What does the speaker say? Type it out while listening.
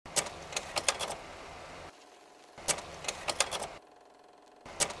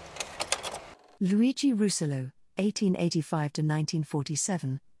Luigi Russolo, 1885 to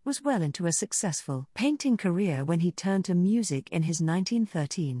 1947, was well into a successful painting career when he turned to music in his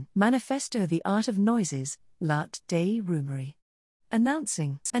 1913 manifesto The Art of Noises, L'Art des Rumeurs.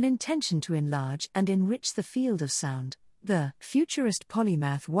 Announcing an intention to enlarge and enrich the field of sound, the futurist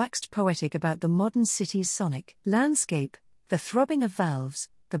polymath waxed poetic about the modern city's sonic landscape, the throbbing of valves,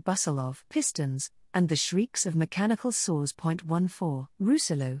 the bustle of pistons, and the shrieks of mechanical saws. 14.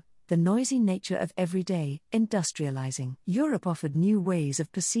 Russolo, the noisy nature of everyday, industrializing Europe offered new ways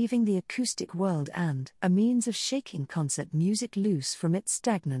of perceiving the acoustic world and a means of shaking concert music loose from its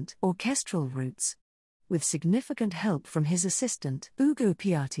stagnant orchestral roots. With significant help from his assistant, Ugo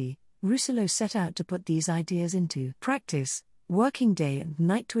Piatti, Russolo set out to put these ideas into practice, working day and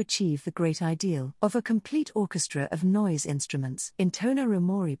night to achieve the great ideal of a complete orchestra of noise instruments. Intono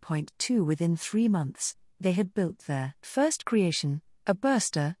Rumori. 2 Within 3 months, they had built their first creation, a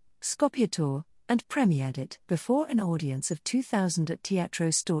burster, Scoppiator, and premiered it before an audience of 2,000 at Teatro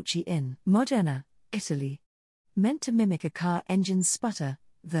Storchi in Modena, Italy. Meant to mimic a car engine's sputter,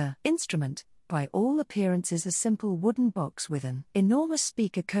 the instrument, by all appearances a simple wooden box with an enormous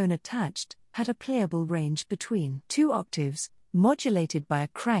speaker cone attached, had a playable range between 2 octaves, modulated by a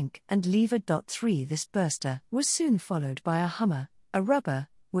crank and lever. 3 This burster was soon followed by a hummer, a rubber,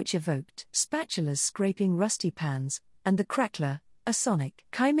 which evoked spatulas scraping rusty pans, and the crackler, a sonic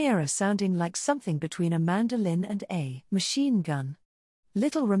chimera sounding like something between a mandolin and a machine gun.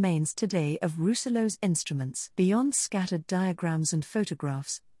 Little remains today of Russolo's instruments beyond scattered diagrams and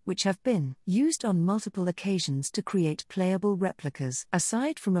photographs, which have been used on multiple occasions to create playable replicas.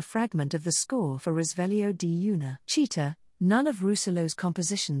 Aside from a fragment of the score for Risveglio di una Cheetah, none of Russolo's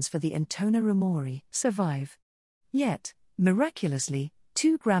compositions for the Intono Rumori survive. Yet, miraculously,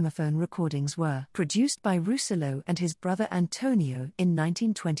 2 gramophone recordings were produced by Russolo and his brother Antonio in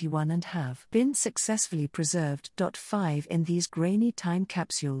 1921 and have been successfully preserved. 5 In these grainy time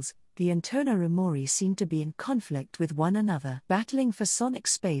capsules, the Intono Rumori seem to be in conflict with one another, battling for sonic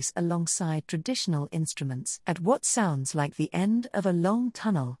space alongside traditional instruments at what sounds like the end of a long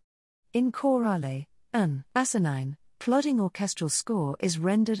tunnel. In Chorale, an asinine, plodding orchestral score is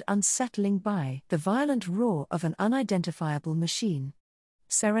rendered unsettling by the violent roar of an unidentifiable machine.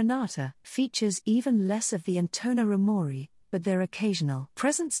 Serenata features even less of the Intono Rumori, but their occasional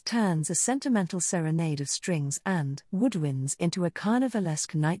presence turns a sentimental serenade of strings and woodwinds into a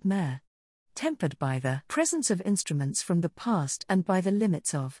carnivalesque nightmare. Tempered by the presence of instruments from the past and by the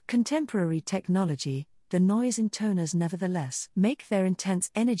limits of contemporary technology, the noise intoners nevertheless make their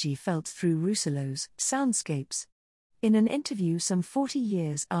intense energy felt through Russolo's soundscapes. In an interview some 40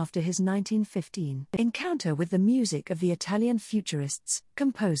 years after his 1915 encounter with the music of the Italian futurists,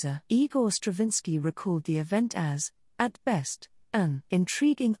 composer Igor Stravinsky recalled the event as, at best, an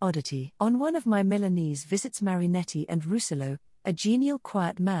intriguing oddity. On one of my Milanese visits, Marinetti and Russolo, a genial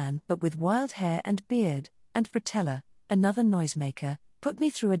quiet man but with wild hair and beard, and Pratella, another noisemaker, put me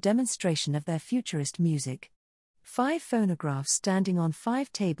through a demonstration of their futurist music. 5 phonographs standing on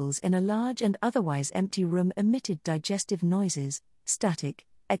 5 tables in a large and otherwise empty room emitted digestive noises, static,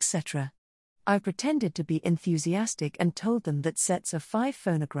 etc. I pretended to be enthusiastic and told them that sets of 5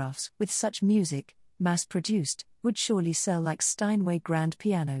 phonographs with such music, mass-produced, would surely sell like Steinway grand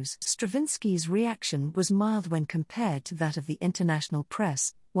pianos. Stravinsky's reaction was mild when compared to that of the international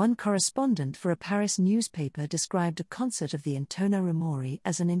press. One correspondent for a Paris newspaper described a concert of the Intono Rumori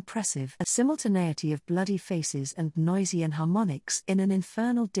as an impressive simultaneity of bloody faces and noisy enharmonics in an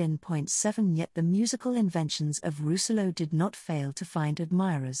infernal din. 7 Yet the musical inventions of Russolo did not fail to find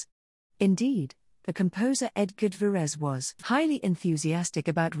admirers. Indeed, the composer Edgar Varese was highly enthusiastic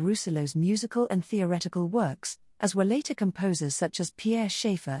about Russolo's musical and theoretical works, as were later composers such as Pierre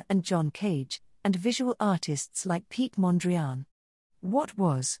Schaeffer and John Cage, and visual artists like Piet Mondrian. What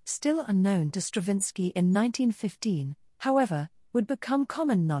was still unknown to Stravinsky in 1915, however, would become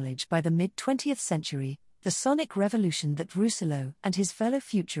common knowledge by the mid-20th century. The sonic revolution that Russolo and his fellow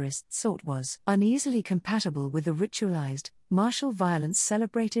futurists sought was uneasily compatible with the ritualized, martial violence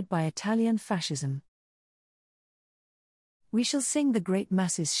celebrated by Italian fascism. We shall sing the great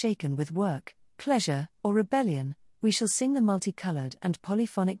masses shaken with work, pleasure, or rebellion. We shall sing the multicolored and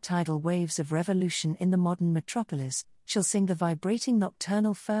polyphonic tidal waves of revolution in the modern metropolis, shall sing the vibrating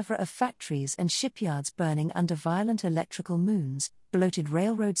nocturnal fervor of factories and shipyards burning under violent electrical moons, bloated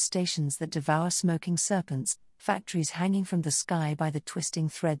railroad stations that devour smoking serpents, factories hanging from the sky by the twisting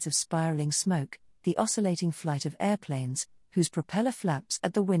threads of spiraling smoke, the oscillating flight of airplanes, whose propeller flaps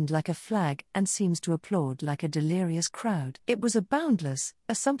at the wind like a flag and seems to applaud like a delirious crowd. It was a boundless,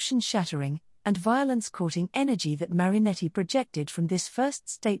 assumption-shattering, and violence-courting energy that Marinetti projected from this first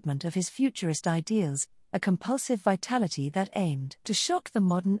statement of his futurist ideals, a compulsive vitality that aimed to shock the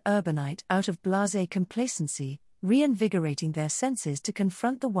modern urbanite out of blasé complacency, reinvigorating their senses to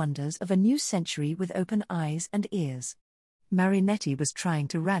confront the wonders of a new century with open eyes and ears. Marinetti was trying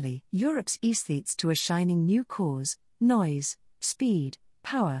to rally Europe's aesthetes to a shining new cause: noise, speed,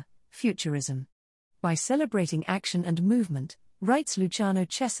 power, futurism. By celebrating action and movement, writes Luciano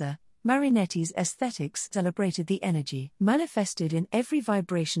Cessa, Marinetti's aesthetics celebrated the energy manifested in every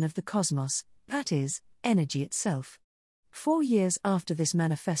vibration of the cosmos, that is, energy itself. 4 years after this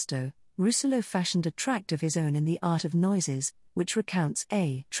manifesto, Russolo fashioned a tract of his own in The Art of Noises, which recounts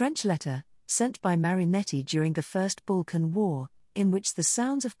a trench letter sent by Marinetti during the First Balkan War, in which the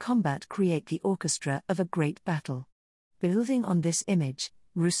sounds of combat create the orchestra of a great battle. Building on this image,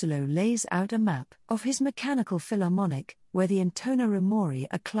 Russolo lays out a map of his mechanical philharmonic, where the intona rumori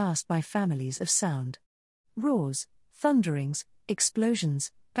are classed by families of sound. Roars, thunderings,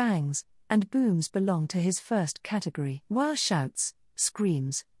 explosions, bangs, and booms belong to his first category, while shouts,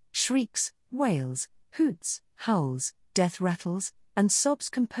 screams, shrieks, wails, hoots, howls, death rattles, and sobs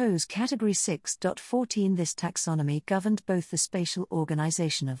compose category 6.14. This taxonomy governed both the spatial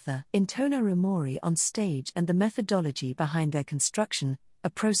organization of the intona rumori on stage and the methodology behind their construction, a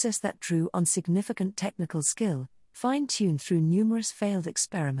process that drew on significant technical skill, fine-tuned through numerous failed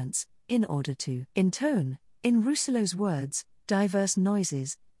experiments, in order to intone, in Russolo's words, diverse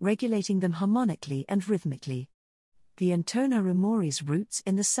noises, regulating them harmonically and rhythmically. The intona rumori's roots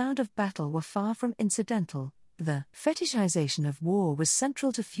in the sound of battle were far from incidental. The fetishization of war was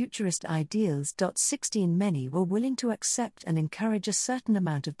central to futurist ideals. 16 Many were willing to accept and encourage a certain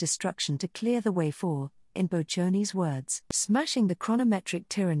amount of destruction to clear the way for, in Boccioni's words, smashing the chronometric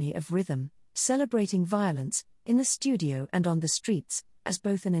tyranny of rhythm, celebrating violence, in the studio and on the streets, as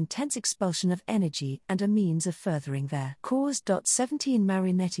both an intense expulsion of energy and a means of furthering their cause. 17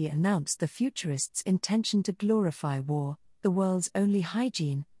 Marinetti announced the futurists' intention to glorify war, the world's only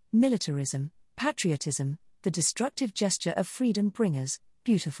hygiene, militarism, patriotism, the destructive gesture of freedom bringers,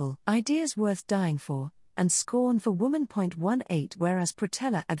 beautiful ideas worth dying for, and scorn for woman. 18 Whereas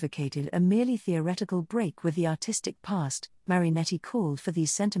Protella advocated a merely theoretical break with the artistic past, Marinetti called for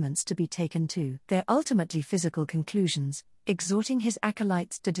these sentiments to be taken to their ultimately physical conclusions, exhorting his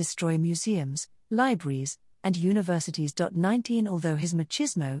acolytes to destroy museums, libraries, and universities. 19 Although his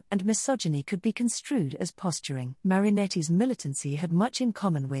machismo and misogyny could be construed as posturing, Marinetti's militancy had much in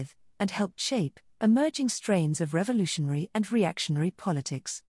common with, and helped shape, emerging strains of revolutionary and reactionary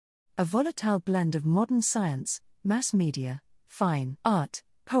politics. A volatile blend of modern science, mass media, fine art,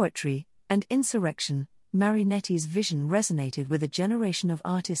 poetry, and insurrection, Marinetti's vision resonated with a generation of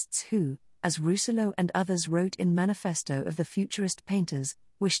artists who, as Russolo and others wrote in Manifesto of the Futurist Painters,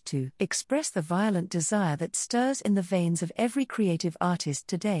 wished to express the violent desire that stirs in the veins of every creative artist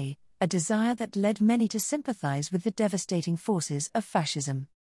today, a desire that led many to sympathize with the devastating forces of fascism.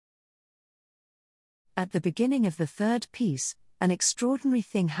 At the beginning of the third piece, an extraordinary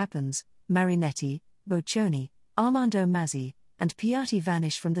thing happens. Marinetti, Boccioni, Armando Mazzi, and Piatti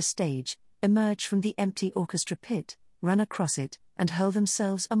vanish from the stage, emerge from the empty orchestra pit, run across it, and hurl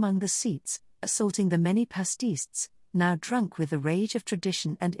themselves among the seats, assaulting the many pastistes, now drunk with the rage of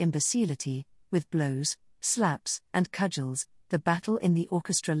tradition and imbecility, with blows, slaps, and cudgels. The battle in the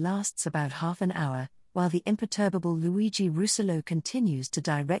orchestra lasts about half an hour, while the imperturbable Luigi Russolo continues to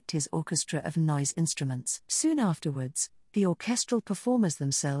direct his orchestra of noise instruments. Soon afterwards, the orchestral performers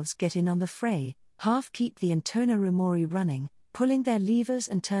themselves get in on the fray, half keep the intona rumori running, pulling their levers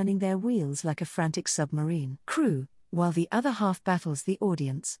and turning their wheels like a frantic submarine crew, while the other half battles the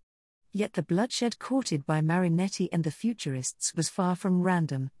audience. Yet the bloodshed courted by Marinetti and the Futurists was far from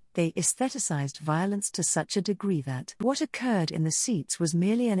random. They aestheticized violence to such a degree that what occurred in the seats was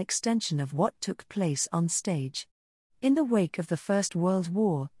merely an extension of what took place on stage. In the wake of the First World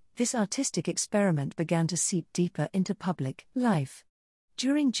War, this artistic experiment began to seep deeper into public life.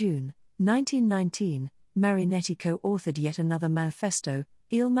 During June 1919, Marinetti co-authored yet another manifesto,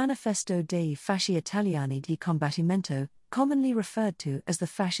 Il Manifesto dei Fasci Italiani di Combattimento, commonly referred to as the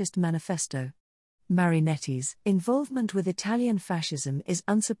Fascist Manifesto. Marinetti's involvement with Italian fascism is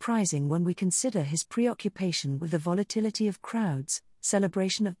unsurprising when we consider his preoccupation with the volatility of crowds,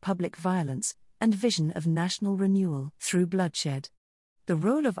 celebration of public violence, and vision of national renewal through bloodshed. The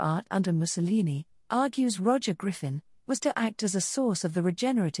role of art under Mussolini, argues Roger Griffin, was to act as a source of the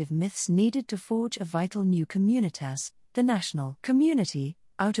regenerative myths needed to forge a vital new communitas, the national community,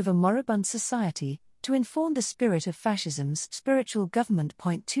 out of a moribund society, to inform the spirit of fascism's spiritual government.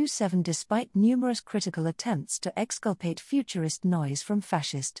 27 Despite numerous critical attempts to exculpate futurist noise from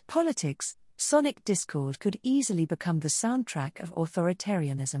fascist politics, Sonic discord could easily become the soundtrack of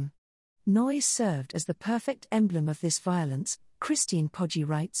authoritarianism. Noise served as the perfect emblem of this violence, Christine Poggi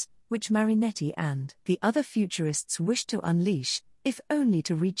writes, which Marinetti and the other futurists wished to unleash, if only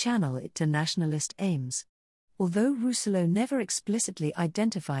to rechannel it to nationalist aims. Although Russolo never explicitly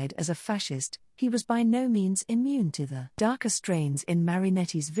identified as a fascist, he was by no means immune to the darker strains in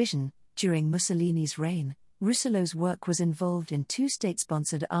Marinetti's vision. During Mussolini's reign, Russolo's work was involved in two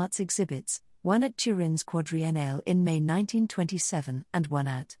state-sponsored arts exhibits, one at Turin's Quadriennale in May 1927 and one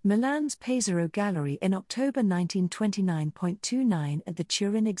at Milan's Pesaro Gallery in October 1929. At the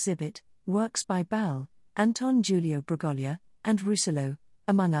Turin exhibit, works by Bal, Anton Giulio Bragoglia, and Russolo,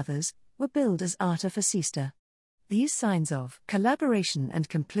 among others, were billed as arte fascista. These signs of collaboration and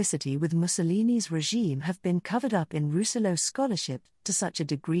complicity with Mussolini's regime have been covered up in Russolo's scholarship to such a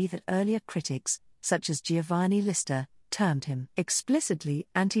degree that earlier critics, such as Giovanni Lister, termed him explicitly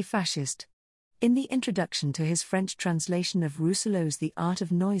anti-fascist. In the introduction to his French translation of Russolo's The Art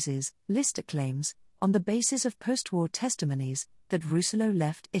of Noises, Lister claims, on the basis of post-war testimonies, that Russolo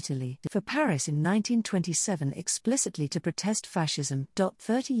left Italy for Paris in 1927 explicitly to protest fascism.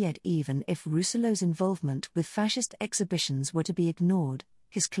 30 Yet even if Russolo's involvement with fascist exhibitions were to be ignored,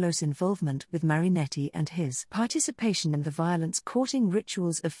 his close involvement with Marinetti and his participation in the violence-courting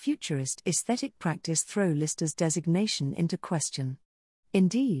rituals of futurist aesthetic practice throw Lister's designation into question.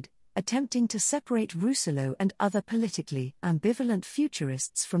 Indeed, attempting to separate Russolo and other politically ambivalent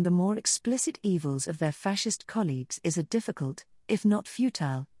futurists from the more explicit evils of their fascist colleagues is a difficult, if not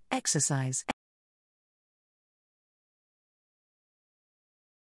futile, exercise.